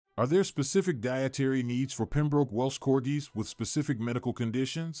Are there specific dietary needs for Pembroke Welsh Corgis with specific medical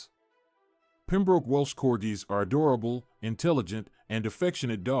conditions? Pembroke Welsh Corgis are adorable, intelligent, and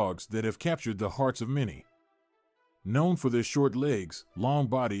affectionate dogs that have captured the hearts of many. Known for their short legs, long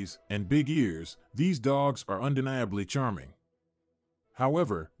bodies, and big ears, these dogs are undeniably charming.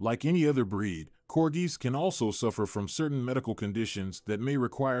 However, like any other breed, Corgis can also suffer from certain medical conditions that may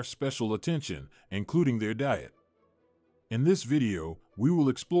require special attention, including their diet. In this video, we will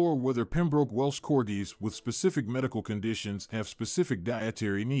explore whether Pembroke Welsh Corgis with specific medical conditions have specific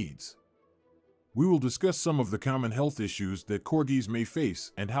dietary needs. We will discuss some of the common health issues that Corgis may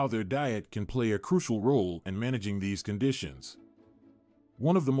face and how their diet can play a crucial role in managing these conditions.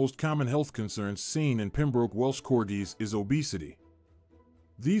 One of the most common health concerns seen in Pembroke Welsh Corgis is obesity.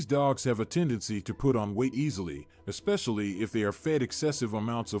 These dogs have a tendency to put on weight easily, especially if they are fed excessive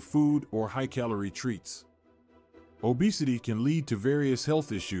amounts of food or high-calorie treats. Obesity can lead to various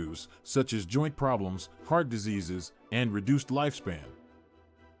health issues, such as joint problems, heart diseases, and reduced lifespan.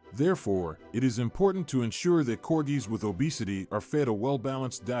 Therefore, it is important to ensure that Corgis with obesity are fed a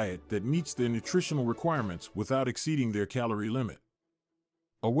well-balanced diet that meets their nutritional requirements without exceeding their calorie limit.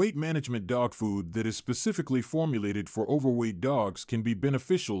 A weight management dog food that is specifically formulated for overweight dogs can be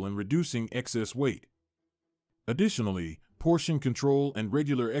beneficial in reducing excess weight. Additionally, portion control and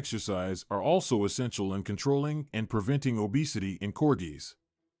regular exercise are also essential in controlling and preventing obesity in Corgis.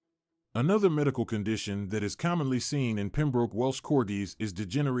 Another medical condition that is commonly seen in Pembroke Welsh Corgis is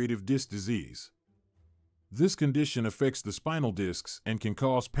degenerative disc disease. This condition affects the spinal discs and can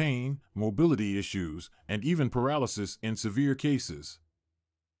cause pain, mobility issues, and even paralysis in severe cases.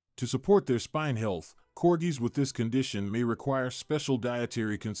 To support their spine health, Corgis with this condition may require special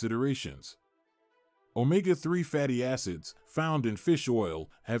dietary considerations. Omega-3 fatty acids, found in fish oil,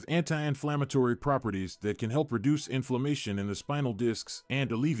 have anti-inflammatory properties that can help reduce inflammation in the spinal discs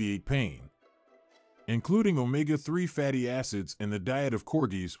and alleviate pain. Including omega-3 fatty acids in the diet of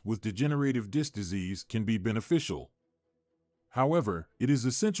Corgis with degenerative disc disease can be beneficial. However, it is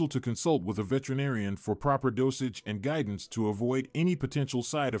essential to consult with a veterinarian for proper dosage and guidance to avoid any potential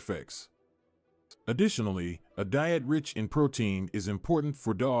side effects. Additionally, a diet rich in protein is important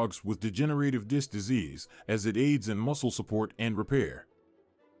for dogs with degenerative disc disease, as it aids in muscle support and repair.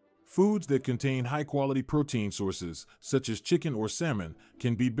 Foods that contain high-quality protein sources, such as chicken or salmon,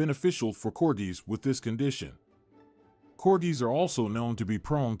 can be beneficial for Corgis with this condition. Corgis are also known to be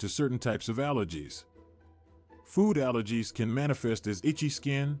prone to certain types of allergies. Food allergies can manifest as itchy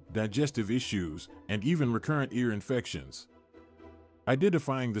skin, digestive issues, and even recurrent ear infections.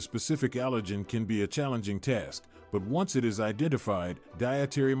 Identifying the specific allergen can be a challenging task, but once it is identified,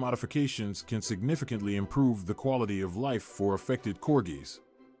 dietary modifications can significantly improve the quality of life for affected Corgis.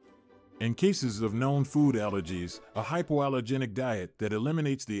 In cases of known food allergies, a hypoallergenic diet that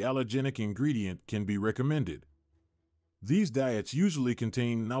eliminates the allergenic ingredient can be recommended. These diets usually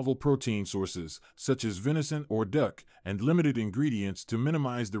contain novel protein sources, such as venison or duck, and limited ingredients to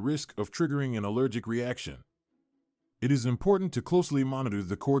minimize the risk of triggering an allergic reaction. It is important to closely monitor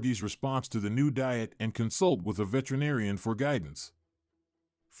the Corgi's response to the new diet and consult with a veterinarian for guidance.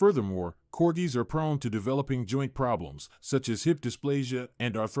 Furthermore, Corgis are prone to developing joint problems, such as hip dysplasia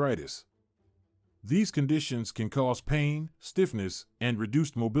and arthritis. These conditions can cause pain, stiffness, and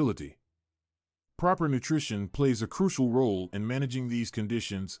reduced mobility. Proper nutrition plays a crucial role in managing these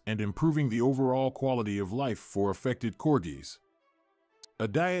conditions and improving the overall quality of life for affected Corgis. A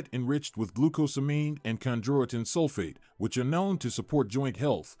diet enriched with glucosamine and chondroitin sulfate, which are known to support joint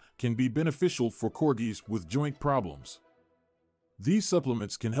health, can be beneficial for Corgis with joint problems. These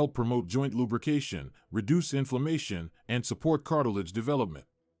supplements can help promote joint lubrication, reduce inflammation, and support cartilage development.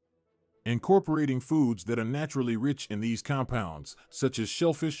 Incorporating foods that are naturally rich in these compounds, such as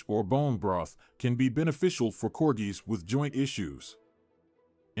shellfish or bone broth, can be beneficial for Corgis with joint issues.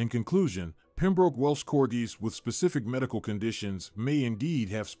 In conclusion, Pembroke Welsh Corgis with specific medical conditions may indeed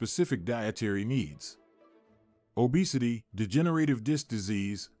have specific dietary needs. Obesity, degenerative disc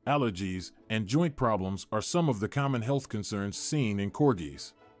disease, allergies, and joint problems are some of the common health concerns seen in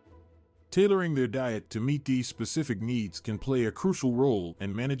Corgis. Tailoring their diet to meet these specific needs can play a crucial role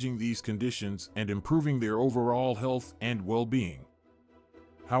in managing these conditions and improving their overall health and well-being.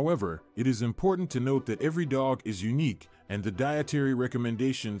 However, it is important to note that every dog is unique, and the dietary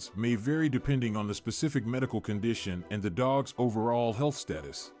recommendations may vary depending on the specific medical condition and the dog's overall health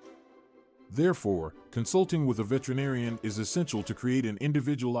status. Therefore, consulting with a veterinarian is essential to create an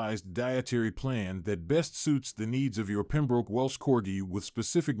individualized dietary plan that best suits the needs of your Pembroke Welsh Corgi with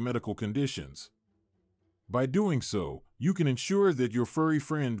specific medical conditions. By doing so, you can ensure that your furry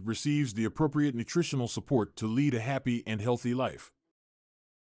friend receives the appropriate nutritional support to lead a happy and healthy life.